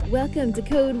Welcome to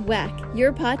Code WACK,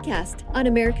 your podcast on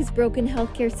America's broken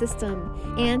healthcare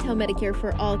system and how Medicare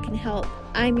for All can help.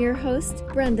 I'm your host,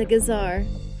 Brenda Gazzar.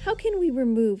 How can we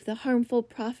remove the harmful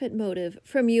profit motive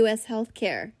from U.S.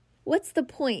 healthcare? What's the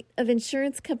point of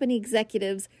insurance company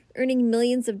executives earning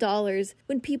millions of dollars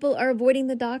when people are avoiding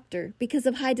the doctor because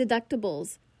of high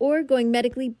deductibles or going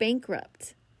medically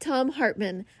bankrupt? Thom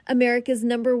Hartmann, America's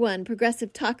 #1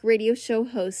 progressive talk radio show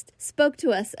host, spoke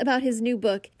to us about his new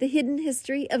book, The Hidden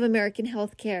History of American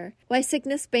Healthcare: Why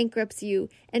Sickness Bankrupts You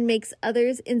and Makes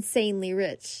Others Insanely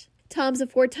Rich. Tom's a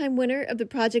 4-time winner of the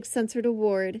Project Censored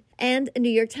Award and a New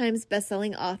York Times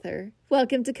bestselling author.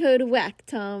 Welcome to Code WACK,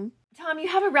 Tom. Tom, you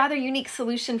have a rather unique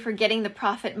solution for getting the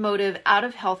profit motive out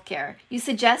of healthcare. You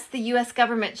suggest the U.S.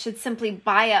 government should simply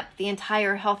buy up the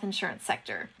entire health insurance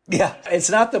sector. Yeah, it's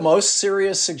not the most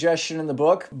serious suggestion in the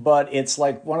book, but it's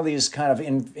like one of these kind of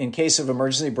in case of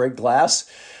emergency break glass.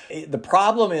 The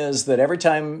problem is that every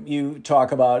time you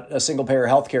talk about a single-payer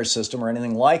healthcare system or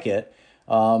anything like it,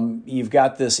 you've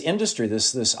got this industry,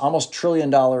 this almost $1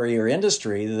 trillion a year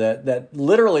industry that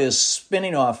literally is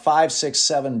spinning off $5, $6,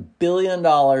 $7 billion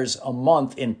a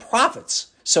month in profits.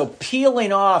 So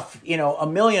peeling off,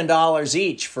 $1 million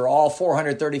each for all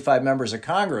 435 members of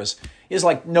Congress is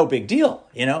like no big deal.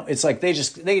 It's like they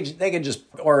can just,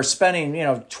 or spending,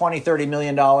 $20, $30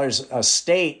 million a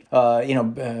state,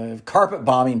 carpet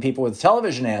bombing people with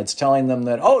television ads telling them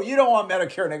that, oh, you don't want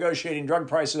Medicare negotiating drug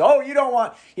prices. Oh, you don't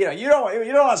want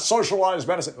socialized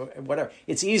medicine, whatever.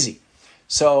 It's easy.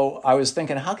 So I was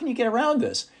thinking, how can you get around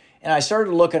this? And I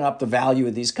started looking up the value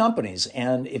of these companies.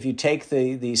 And if you take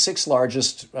the 6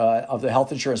 largest of the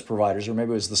health insurance providers, or maybe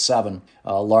it was the 7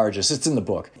 largest, it's in the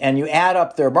book, and you add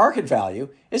up their market value,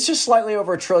 it's just slightly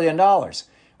over $1 trillion.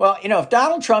 Well, if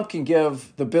Donald Trump can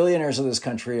give the billionaires of this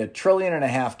country $1.5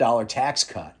 trillion tax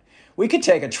cut, we could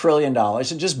take $1 trillion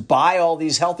and just buy all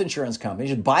these health insurance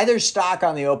companies, buy their stock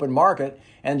on the open market,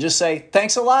 and just say,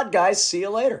 thanks a lot, guys. See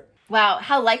you later. Wow.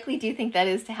 How likely do you think that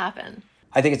is to happen?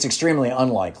 I think it's extremely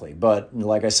unlikely, but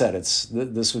like I said,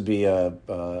 this would be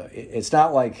it's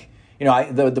not like,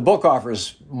 the book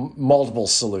offers multiple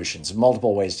solutions,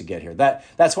 multiple ways to get here.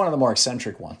 That's one of the more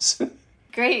eccentric ones.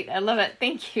 Great. I love it.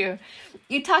 Thank you.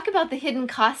 You talk about the hidden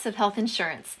costs of health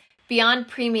insurance, beyond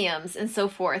premiums and so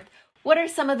forth. What are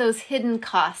some of those hidden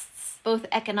costs, both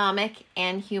economic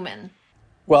and human?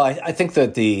 Well, I think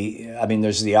that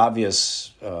there's the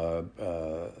obvious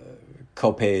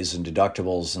copays and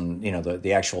deductibles and,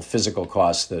 the actual physical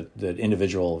costs that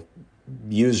individual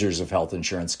users of health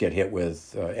insurance get hit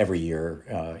with every year,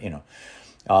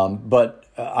 But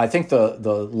I think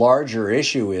the larger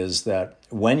issue is that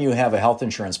when you have a health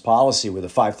insurance policy with a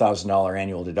 $5,000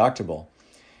 annual deductible,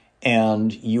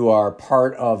 and you are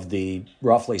part of the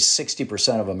roughly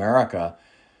 60% of America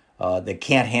that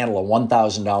can't handle a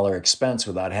 $1,000 expense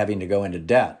without having to go into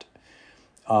debt,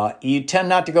 you tend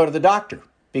not to go to the doctor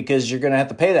because you're going to have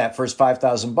to pay that first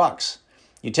 $5,000.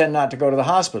 You tend not to go to the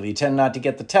hospital. You tend not to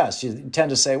get the test. You tend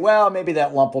to say, well, maybe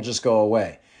that lump will just go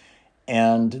away.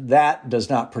 And that does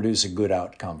not produce a good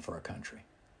outcome for a country.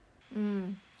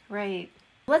 Right.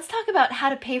 Let's talk about how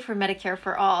to pay for Medicare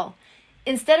for All.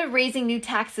 Instead of raising new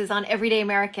taxes on everyday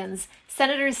Americans,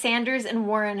 Senators Sanders and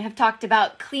Warren have talked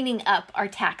about cleaning up our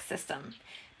tax system,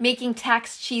 making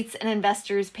tax cheats and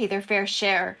investors pay their fair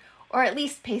share, or at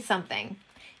least pay something.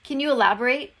 Can you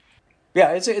elaborate?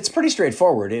 Yeah, it's pretty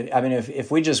straightforward. If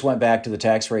we just went back to the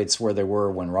tax rates where they were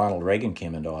when Ronald Reagan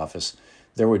came into office,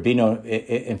 there would be no.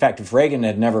 In fact, if Reagan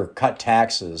had never cut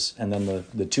taxes, and then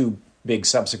the 2 big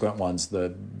subsequent ones,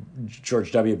 the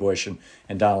George W. Bush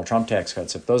and Donald Trump tax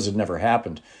cuts, if those had never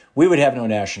happened, we would have no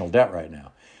national debt right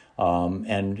now,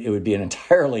 and it would be an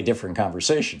entirely different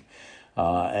conversation.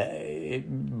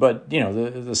 But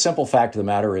the simple fact of the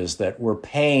matter is that we're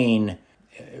paying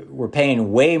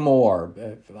way more,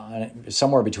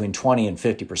 somewhere between 20 and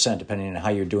 50%, depending on how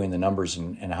you're doing the numbers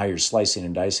and how you're slicing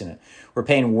and dicing it. We're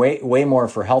paying way more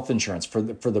for health insurance, for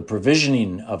the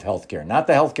provisioning of healthcare, not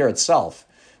the healthcare itself.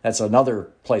 That's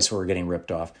another place where we're getting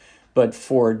ripped off, but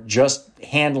for just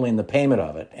handling the payment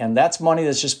of it. And that's money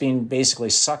that's just being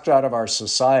basically sucked out of our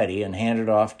society and handed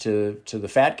off to the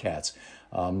fat cats.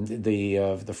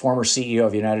 The former CEO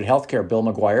of United Healthcare, Bill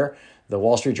McGuire, the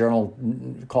Wall Street Journal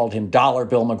called him Dollar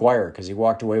Bill McGuire because he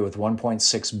walked away with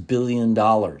 $1.6 billion.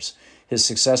 His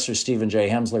successor, Stephen J.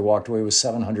 Hemsley, walked away with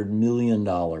 $700 million.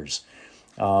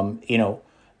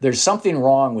 There's something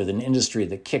wrong with an industry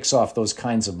that kicks off those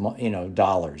kinds of,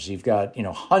 dollars. You've got,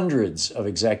 hundreds of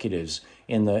executives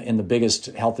in the biggest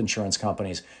health insurance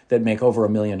companies that make over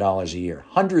 $1 million a year.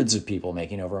 Hundreds of people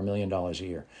making over $1 million a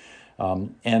year.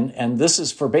 And this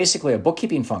is for basically a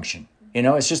bookkeeping function.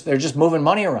 It's just they're just moving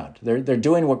money around. They're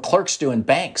doing what clerks do in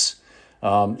banks.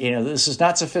 This is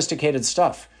not sophisticated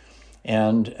stuff.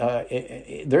 And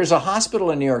there's a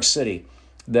hospital in New York City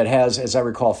that has, as I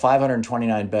recall,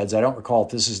 529 beds. I don't recall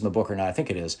if this is in the book or not. I think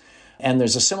it is. And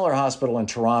there's a similar hospital in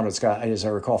Toronto. It's got, as I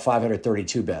recall,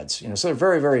 532 beds. So they're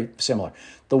very, very similar.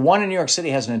 The one in New York City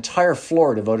has an entire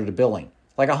floor devoted to billing.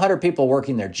 Like 100 people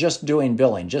working there just doing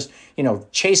billing, just,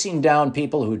 chasing down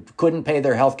people who couldn't pay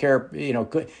their health care.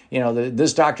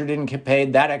 This doctor didn't get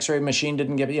paid, that x-ray machine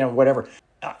didn't get, whatever.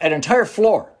 An entire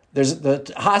floor.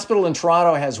 The hospital in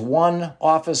Toronto has one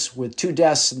office with 2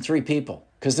 desks and 3 people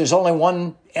because there's only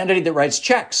one entity that writes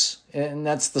checks, and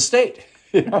that's the state,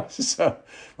 or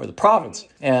the province.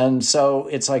 And so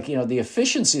it's like, the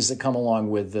efficiencies that come along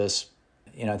with this,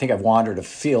 I think I've wandered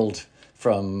afield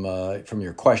from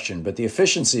your question, but the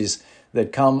efficiencies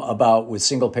that come about with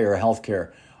single-payer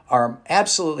healthcare are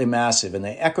absolutely massive, and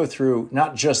they echo through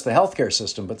not just the healthcare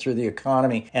system, but through the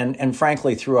economy and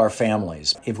frankly, through our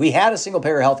families. If we had a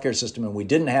single-payer healthcare system and we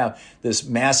didn't have this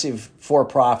massive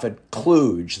for-profit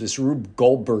kludge, this Rube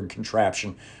Goldberg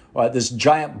contraption, this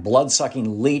giant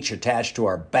blood-sucking leech attached to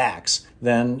our backs,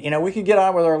 then, we could get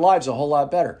on with our lives a whole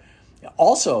lot better.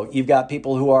 Also, you've got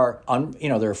people who are,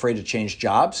 they're afraid to change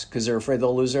jobs because they're afraid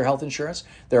they'll lose their health insurance.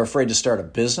 They're afraid to start a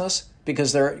business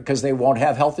because they won't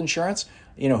have health insurance.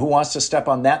 Who wants to step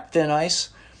on that thin ice?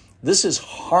 This is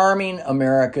harming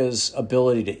America's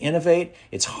ability to innovate.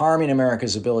 It's harming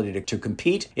America's ability to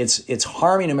compete. It's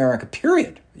harming America,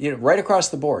 period. Right across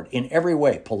the board in every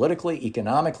way, politically,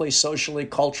 economically, socially,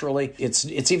 culturally.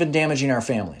 It's even damaging our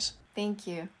families. Thank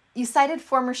you. You cited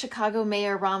former Chicago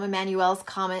Mayor Rahm Emanuel's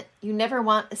comment, "You never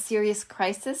want a serious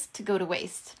crisis to go to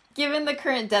waste." Given the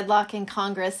current deadlock in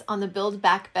Congress on the Build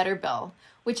Back Better bill,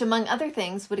 which among other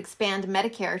things would expand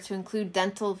Medicare to include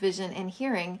dental, vision, and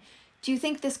hearing, do you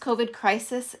think this COVID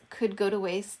crisis could go to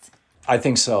waste? I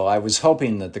think so. I was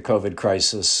hoping that the COVID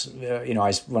crisis,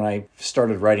 when I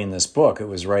started writing this book, it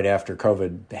was right after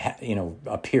COVID,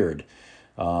 appeared.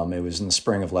 It was in the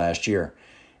spring of last year.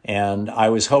 And I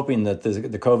was hoping that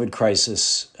the COVID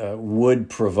crisis would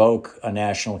provoke a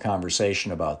national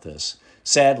conversation about this.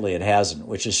 Sadly, it hasn't,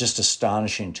 which is just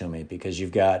astonishing to me because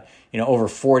you've got, over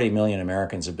 40 million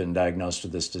Americans have been diagnosed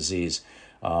with this disease.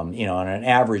 On an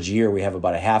average year, we have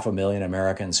about 500,000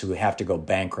 Americans who have to go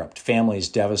bankrupt. Families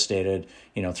devastated,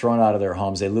 thrown out of their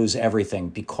homes. They lose everything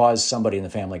because somebody in the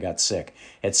family got sick.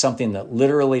 It's something that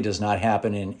literally does not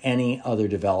happen in any other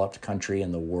developed country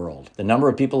in the world. The number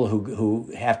of people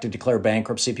who have to declare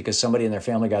bankruptcy because somebody in their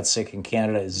family got sick in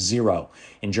Canada is 0.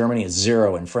 In Germany, it's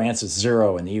 0. In France, it's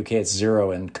 0. In the UK, it's 0.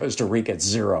 In Costa Rica, it's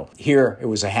 0. Here, it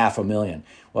was 500,000.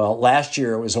 Well, last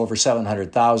year it was over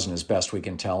 700,000 as best we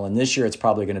can tell. And this year it's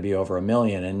probably going to be over 1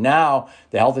 million. And now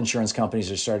the health insurance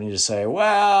companies are starting to say,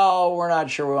 well, we're not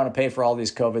sure we want to pay for all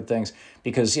these COVID things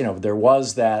because, there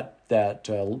was that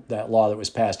law that was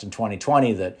passed in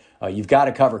 2020 that you've got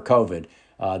to cover COVID.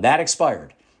 That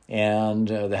expired. And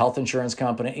the health insurance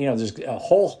company, there's a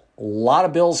whole lot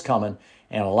of bills coming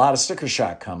and a lot of sticker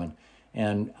shock coming.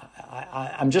 And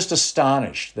I'm just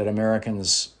astonished that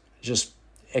Americans just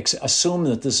assume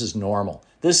that this is normal.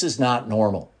 This is not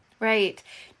normal. Right.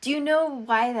 Do you know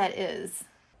why that is?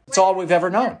 It's all we've ever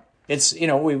known. It's,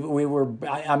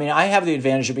 I have the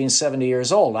advantage of being 70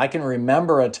 years old. I can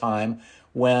remember a time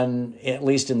when, at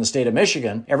least in the state of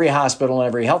Michigan, every hospital and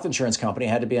every health insurance company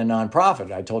had to be a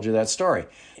nonprofit. I told you that story.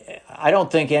 I don't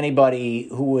think anybody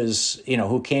who was,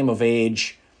 who came of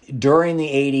age during the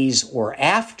 80s or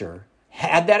after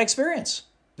had that experience.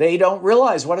 They don't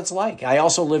realize what it's like. I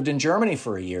also lived in Germany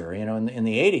for a year, in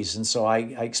the 80s. And so I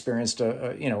experienced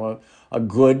a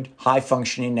good,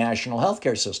 high-functioning national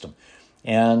healthcare system.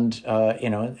 And,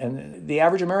 and the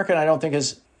average American, I don't think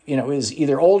is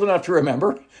either old enough to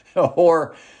remember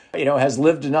or, has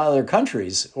lived in other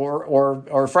countries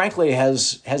or frankly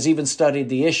has even studied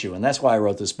the issue. And that's why I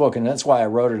wrote this book. And that's why I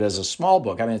wrote it as a small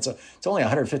book. I mean, it's only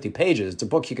 150 pages. It's a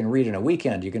book you can read in a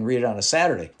weekend. You can read it on a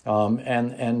Saturday.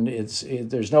 And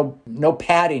there's no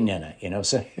padding in it,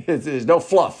 so there's no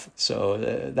fluff.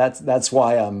 So that's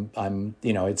why I'm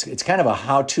it's kind of a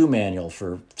how-to manual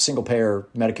for single-payer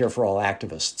Medicare for all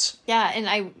activists. Yeah. And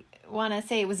I want to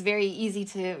say it was very easy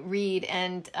to read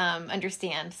and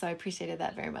understand. So I appreciated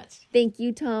that very much. Thank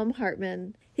you, Thom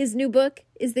Hartmann. His new book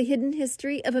is The Hidden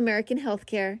History of American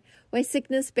Healthcare, Why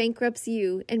Sickness Bankrupts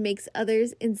You and Makes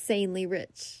Others Insanely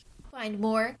Rich. Find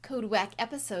more Code WACK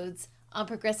episodes on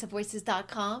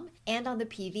ProgressiveVoices.com and on the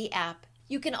PV app.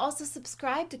 You can also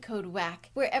subscribe to Code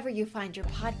WACK wherever you find your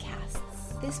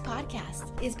podcasts. This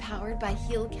podcast is powered by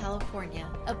Heal California,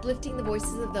 uplifting the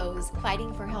voices of those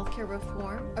fighting for healthcare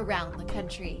reform around the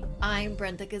country. I'm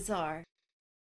Brenda Gazzar.